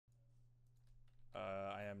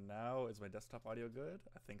Oh, is my desktop audio good?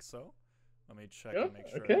 I think so. Let me check Yeah, and make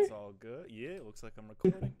sure okay. it's all good. Yeah, it looks like I'm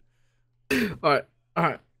recording. All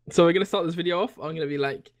right. So we're gonna start this video off. I'm gonna be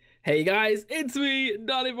like, "Hey guys, it's me,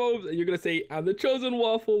 DONIBOBES," and you're gonna say, "I'm the chosen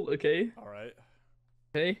waffle." Okay? All right.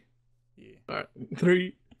 Okay. Yeah. All right.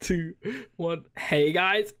 3, 2, 1. Hey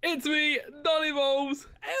guys, it's me, DONIBOBES.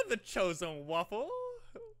 And the chosen waffle.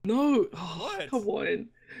 No. Oh, What? come on.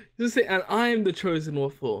 Just say, "And I'm the chosen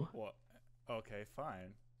waffle." What? Okay,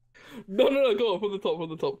 fine. No. Go on from the top.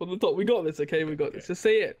 From the top. We got this. Okay, we got this. Just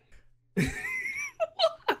say it.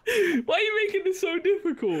 Why are you making this so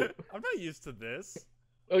difficult? I'm not used to this.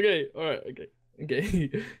 Okay, alright, okay.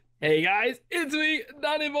 Hey guys, it's me,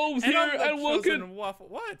 DONIBOBES here, and welcome. Waffle.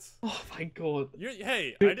 What? Oh my god.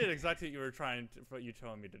 Hey, I did exactly what you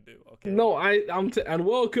told me to do. Okay. No, and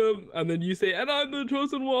welcome, and then you say, and I'm the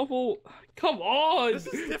chosen waffle. Come on.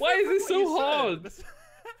 Why is this so hard?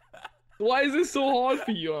 Why is this so hard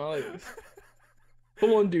for you, Alex?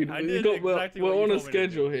 Come on, dude. We're on a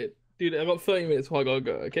schedule here. Dude, I got 30 minutes before I gotta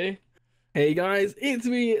go, okay? Hey guys, it's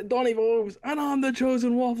me, DONIBOBES, and I'm the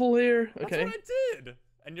chosen waffle here. Okay. That's what I did.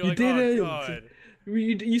 And you're You like, didn't. oh god.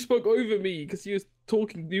 You spoke over me because you was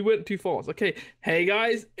talking. You went too fast. Okay. Hey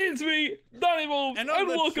guys, it's me, DONIBOBES, and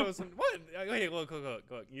welcome. What? Okay, look.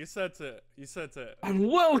 You said to. And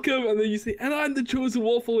welcome, and then you say, and I'm the chosen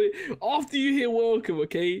waffle here. After you hear welcome,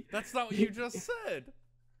 okay? That's not what you just said.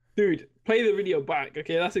 Dude, play the video back.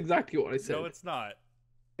 Okay, that's exactly what I said. No, it's not.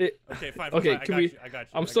 Okay, fine. Okay, I got you.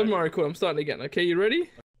 I'm stopping my record. I'm starting again. Okay, you ready?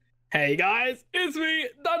 Hey guys, it's me,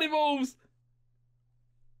 DONIBOBES.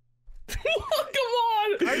 Come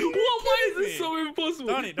on! Why is this so impossible?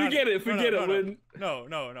 Donnie, forget it.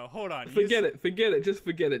 No. Hold on. Forget it. Just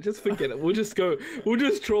forget it. We'll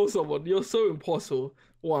just troll someone. You're so impossible.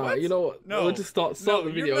 Why? What? You know what? No. We'll just start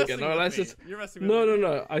the video again. All right, let's just. You're messing with me.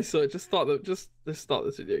 No. I swear, just start this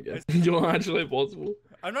video again. You're actually impossible.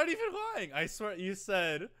 I'm not even lying. I swear you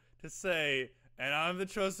said to say, and I'm the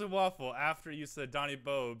chosen waffle after you said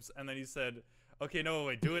DONIBOBES, and then you said, okay, no,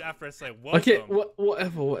 wait, do it after I say welcome. Okay,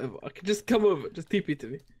 whatever. Okay, just come over. Just TP to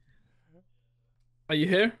me. Are you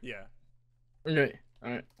here? Yeah. Okay.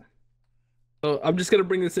 All right. So I'm just gonna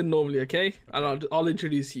bring this in normally, okay? And I'll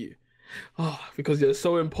introduce you. Oh, because you're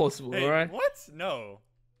so impossible. Hey, all right. What? No.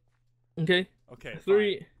 Okay. Okay.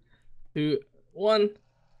 3, 2, 1.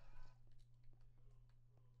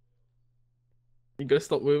 You gotta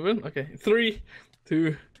stop moving. Okay. 3,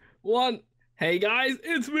 2, 1. Hey guys,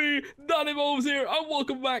 it's me, DONIBOBES here, and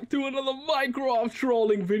welcome back to another Minecraft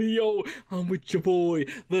trolling video. I'm with your boy,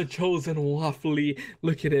 the chosen waffly.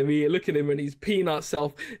 Look at him here, look at him and his peanut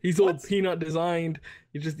self. He's all peanut designed.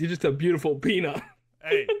 You're just a beautiful peanut.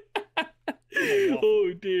 Hey.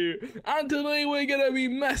 Oh dear. And today we're gonna be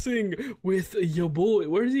messing with your boy.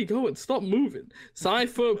 Where is he going? Stop moving.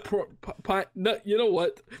 Cypher no, you know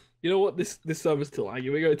what? You know what? This server's too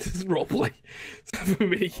laggy. We're going to roleplay. Cypher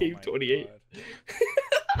Minicube 28.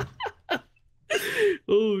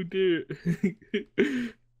 Oh dear.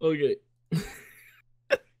 Okay.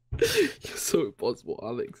 You're so impossible,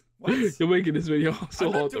 Alex. What? You're making this video so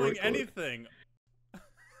I'm hard not to doing record. anything.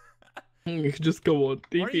 Just go on.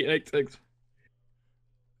 DPXX.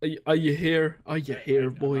 Are you here? Are you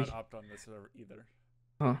here, boy? I'm not opt on this either.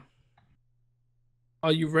 Huh?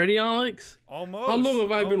 Are you ready, Alex? Almost. How long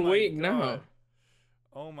have I been waiting now?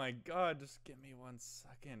 Oh my god, just give me 1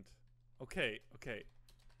 second. Okay.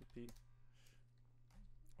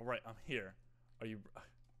 Alright, I'm here. Are you...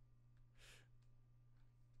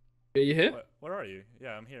 Are you here? What are you?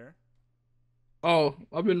 Yeah, I'm here. Oh,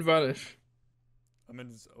 I've been vanished.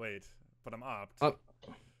 Wait, but I'm opt.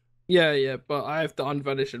 Yeah, but I have to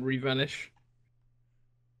unvanish and revanish.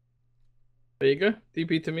 There you go.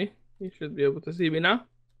 TP to me. You should be able to see me now.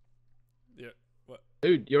 Yeah, what?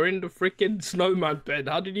 Dude, you're in the freaking snowman bed.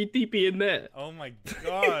 How did you TP in there? Oh my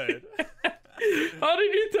god. How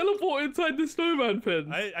did you teleport inside the snowman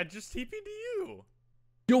pen? I just TP'd to you.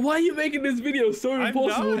 Yo, why are you making this video so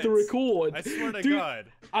impossible to record? I swear to dude,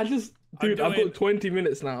 God. I've got 20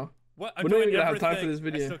 minutes now. What? We're not even gonna have time for this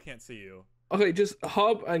video. I still can't see you. Okay, just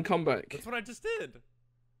hub and come back. That's what I just did.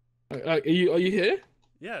 Are you here?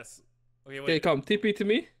 Yes. Okay, wait. Okay, come. TP to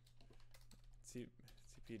me.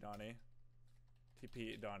 TP Donnie.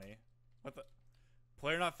 TP Donnie. What the?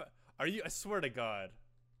 Player not. Are you? I swear to God.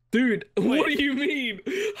 Dude, wait. What do you mean?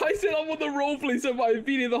 I said I'm on the roleplay server. I've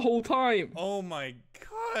been here the whole time. Oh my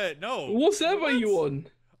God, no. What server are you on?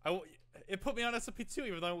 It put me on SMP2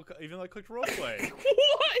 even though I clicked roleplay.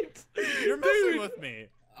 What? You're messing with me.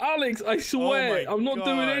 Alex, I swear, I'm not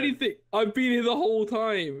doing anything. I've been here the whole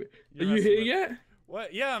time. Are you here yet?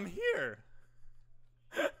 What? Yeah, I'm here.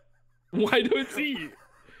 Why don't I see you?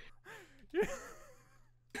 Where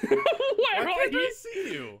Why are can't you? I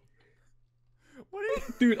see you? What are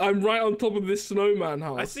you? Dude, I'm right on top of this snowman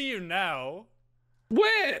house. I see you now.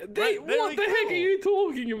 Where? Right, there What we the heck go. are you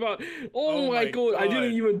talking about? Oh, Oh my my god, I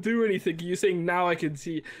didn't God. even do anything. You're saying now I can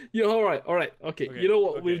see. Yeah, all right, okay. Okay, You know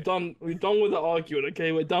what? okay. We're done with the argument.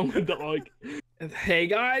 Okay, we're done with the argument. And hey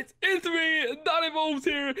guys, it's me, DONIBOBES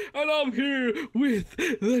here, and I'm here with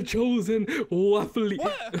the chosen waffle.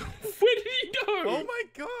 What? Where did he go? Oh my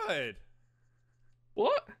god.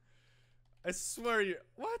 What? I swear you.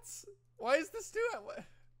 What? Why is this doing? Why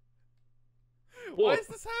What? is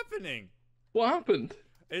this happening? What happened?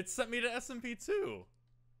 It sent me to SMP2.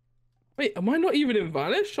 Wait, am I not even in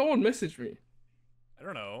Vanish? Someone messaged me. I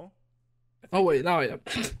don't know. Oh wait, now I am.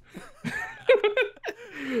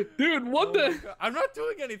 Dude, what Oh the? my God. I'm not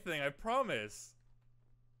doing anything. I promise.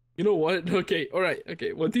 You know what? Okay, all right,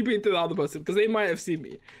 okay. Well, TP to the other person because they might have seen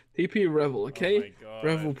me. TP Revel, okay? Oh my God.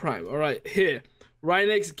 Revel Prime. All right, here, right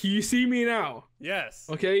next. Can you see me now? Yes.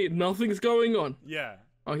 Okay, nothing's going on. Yeah.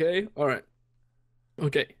 Okay, all right.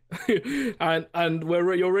 Okay, and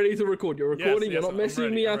you're ready to record. You're recording. Yes, you're not I'm messing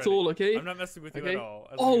ready, me I'm at ready. all. Okay. I'm not messing with you Okay. at all.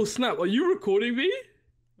 As Oh you- snap! Are you recording me?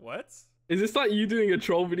 What? Is this like you doing a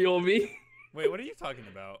troll video on me? Wait, what are you talking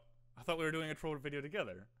about? I thought we were doing a troll video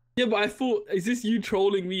together. Yeah, but I thought, is this you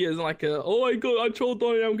trolling me as like a, oh my god, I trolled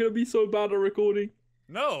Donnie, I'm gonna be so bad at recording?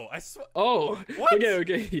 No, I swear. Oh, What?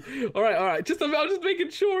 okay. All right. I was just making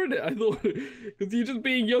sure in it. I thought, because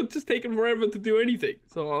you're just taking forever to do anything.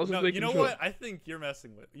 So I was just No, making you know sure. what? I think you're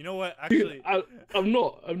messing with. You know what? Dude, Actually. I'm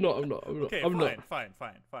not. Okay, I'm not. fine.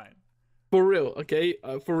 For real, okay?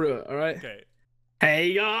 For real, all right? Okay.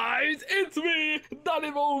 Hey guys, it's me,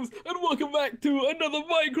 DONIBOBES, and welcome back to another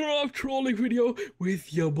Minecraft trolling video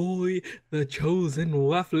with your boy, the chosen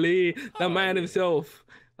waffle, the man himself.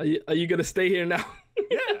 Are you gonna stay here now?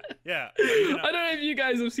 Yeah. I don't know if you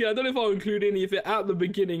guys have seen. I don't know if I'll include any of it at the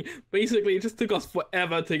beginning. Basically, it just took us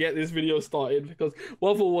forever to get this video started because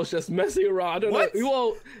Waffle was just messing around. I don't know.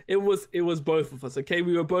 Well, it was both of us. Okay,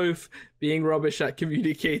 we were both being rubbish at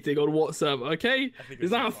communicating on WhatsApp. Okay,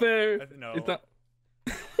 is that fair? No. Is that?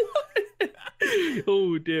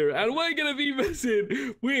 Oh dear, and we're gonna be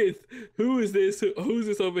messing with who's this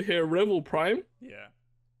over here? Revel Prime. Yeah.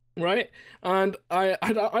 Right, and I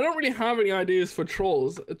don't really have any ideas for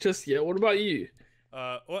trolls just yet. What about you?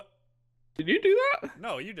 What? Did you do that?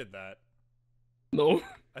 No, you did that. No.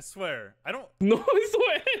 I swear. I don't. No, I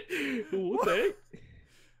swear. What the heck?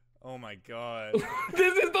 Oh my god.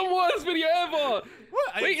 This is the worst video ever.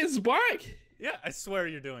 What? Wait, it's back. Yeah, I swear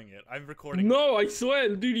you're doing it. I'm recording. No, I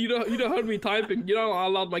swear, dude. You don't heard me typing. You know how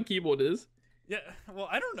loud my keyboard is. Yeah. Well,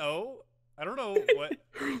 I don't know. I don't know what.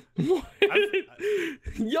 What?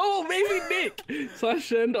 Yo, maybe Nick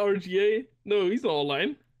 /send RGA. No, he's not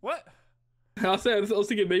online. What? I was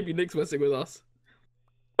thinking maybe Nick's messing with us.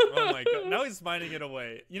 Oh my god. Now he's minding it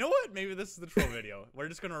away. You know what? Maybe this is the troll video. We're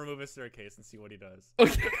just gonna remove his staircase and see what he does.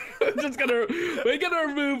 Okay, we're gonna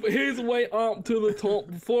remove his way up to the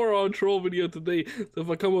top for our troll video today. So if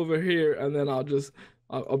I come over here and then I'll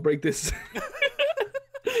break this.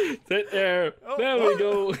 Sit there. Oh, there what? we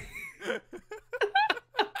go.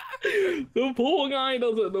 The poor guy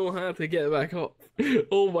doesn't know how to get back up.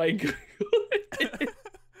 Oh my god.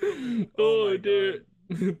 Oh my dear.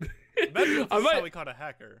 Imagine if this is how we caught a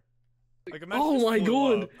hacker. Like, imagine Oh this my blew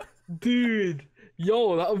god, up. dude.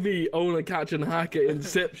 Yo, that would be owner catch and hacker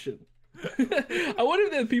inception. I wonder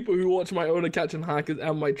if there's people who watch my owner catch and hackers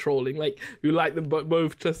and my trolling, like who like them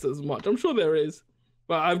both just as much. I'm sure there is.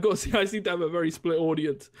 But I seem to have a very split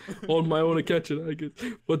audience on my own catching, I guess.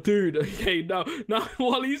 But dude, okay, now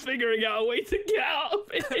while he's figuring out a way to get out of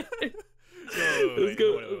it,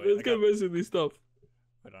 let's go mess with this stuff.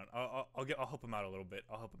 Hold on, I'll help him out a little bit.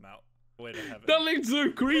 I'll help him out. Wait a heaven. That looks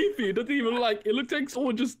so creepy. It doesn't even it looks like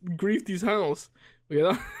someone just griefed his house. Look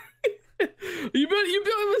at that. You built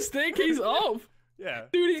him a staircase up. Yeah.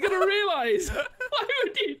 Dude, he's gonna realize. Why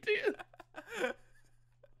would you do that?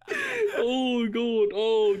 Oh god,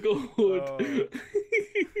 oh god.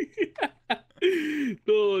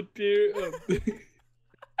 Oh dear.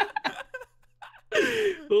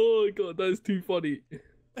 Oh god, that's too funny.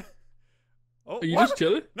 Oh, Are you just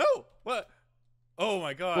chilling? No. What? Oh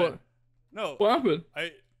my god. What? No. What happened?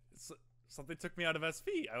 Something took me out of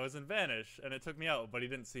SV. I was in Vanish, and it took me out, but he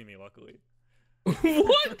didn't see me, luckily.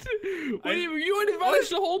 What? Wait, you already vanished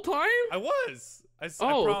the whole time? I was. I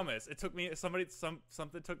promise. It took me.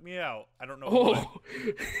 Something took me out. I don't know. Oh.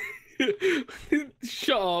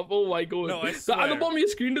 Shut up! Oh my god! No, I So swear. at the bottom of your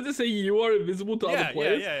screen, does it say you are invisible to other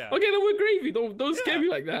players? Yeah. Okay, then we're gravy. Don't scare me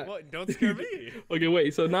like that. Well, don't scare me. Okay,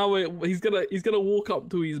 wait. So now he's gonna walk up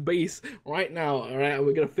to his base right now. All right, and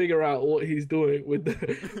we're gonna figure out what he's doing with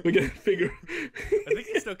the. We're gonna figure. I think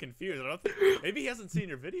he's still confused. I don't think. Maybe he hasn't seen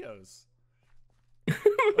your videos.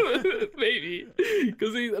 Maybe,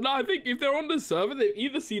 because I think if they're on the server, they've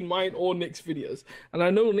either seen mine or Nick's videos, and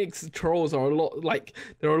I know Nick's trolls are a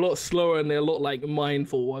lot slower and they're a lot like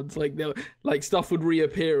mindful ones. Like they're like stuff would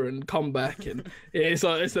reappear and come back, and it's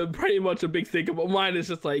a pretty much a big thing. But mine is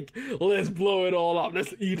just like, let's blow it all up,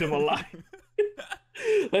 let's eat them alive,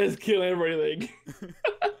 let's kill everything.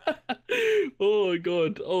 Oh my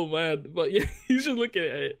god, oh man, but yeah, you should look at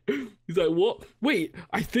it. He's like, what? Wait,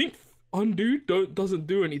 I think. Undo doesn't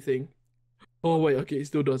do anything. Oh wait, okay, it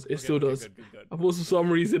still does. It still does. Good. I thought for some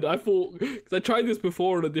reason I thought because I tried this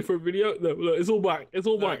before in a different video. No, look, it's all back. It's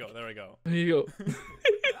all back. There we go. There you go.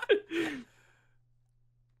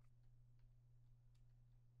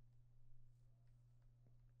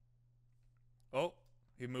 Oh,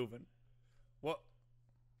 he's moving. What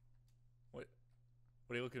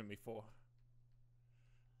are you looking at me for?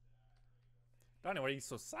 Donnie, why are you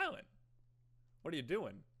so silent? What are you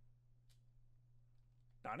doing?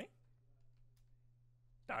 Donnie?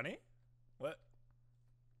 Donnie? What?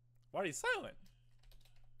 Why are you silent?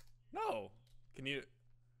 No. Can you...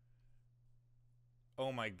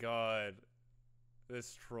 Oh my god.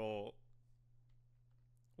 This troll.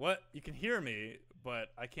 What? You can hear me, but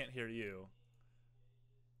I can't hear you.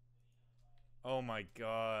 Oh my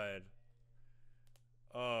god.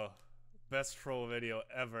 Oh. Best troll video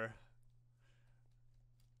ever.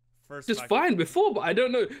 Just fine before, but I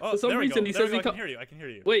don't know. For some reason, he says he can't. I can hear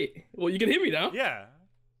you. Wait, well, you can hear me now? Yeah.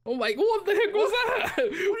 Oh my, what the heck was that?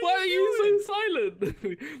 Why are you so silent?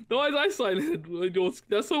 Why is I silent?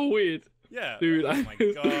 That's so weird. Yeah. Dude, oh my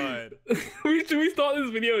god. Should we start this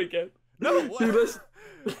video again? No, what? Dude,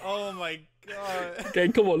 oh my god. Okay,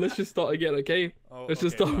 come on, let's just start again, okay? Oh, let's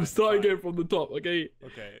just start again from the top, okay?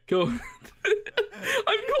 Okay. Go.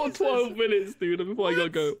 I've got 12 minutes, dude, before I gotta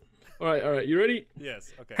go. Alright, you ready?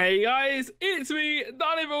 Yes, okay. Hey guys, it's me,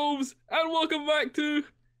 DONIBOBES, and welcome back to...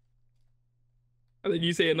 And then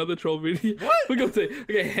you say another troll video. What? We're gonna say,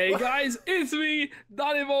 okay, hey guys, it's me,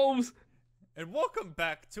 DONIBOBES. And welcome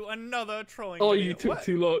back to another trolling video. video. You took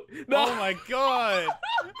too long. No. Oh my god.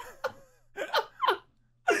 Yo,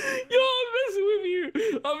 I'm messing with you.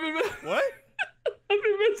 What? I've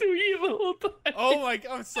been messing with you the whole time. Oh my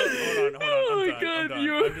god, I'm so... Hold on. Oh my god,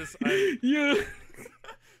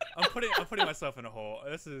 I'm putting myself in a hole.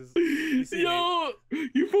 This is... Yo,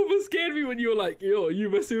 you probably scared me when you were like, yo, are you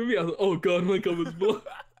messing with me? I was like, oh god, my comments blocked.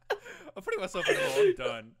 I'm putting myself in a hole. I'm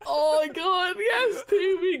done. Oh my god, yes,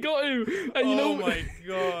 dude, we got him. And you know, my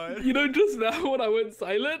god. You know, just now when I went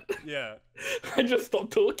silent, yeah, I just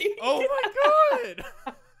stopped talking. Oh my god.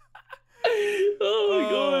 Oh my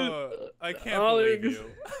god. I can't believe you.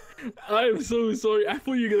 I'm so sorry. I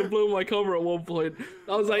thought you were gonna blow my cover at one point.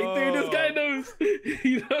 I was like, dude, this guy knows.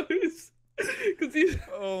 He knows. Cause he's...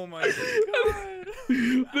 Oh my god.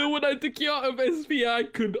 Then when I took you out of SP,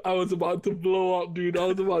 I was about to blow up, dude. I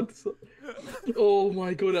was about to... Oh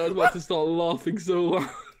my god, I was about to start laughing so loud.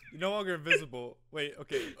 You're no longer invisible. Wait,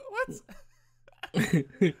 okay. What?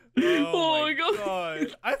 Oh my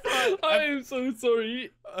god. I am so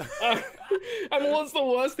sorry. And what's the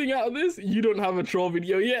worst thing out of this? You don't have a troll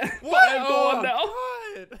video yet. What? I've got one now.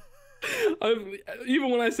 God. Even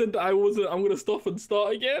when I said that I'm gonna stop and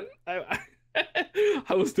start again,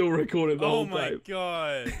 I was still recording the whole time. Oh my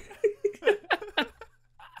god.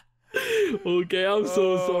 Okay, I'm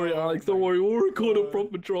so sorry, Alex. Don't worry, we'll record a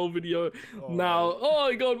proper troll video now. Oh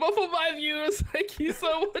my god, but for my viewers, thank you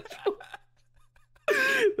so much.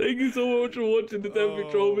 Thank you so much for watching this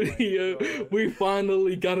epic troll video. We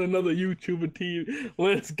finally got another YouTuber team.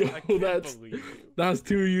 Let's go. That's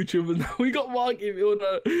 2 YouTubers. Now we got Marky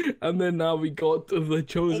Milner, and then now we got the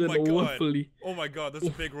chosen Waffly. Oh my god, there's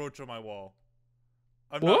a big roach on my wall.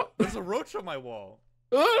 There's a roach on my wall.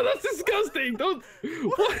 Oh, that's disgusting. Don't.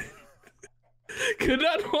 What? Could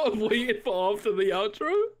that not have waited for after the outro?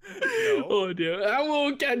 No. Oh dear. I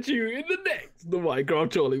will catch you in the next Minecraft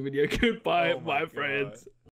trolling video. Goodbye, my friends.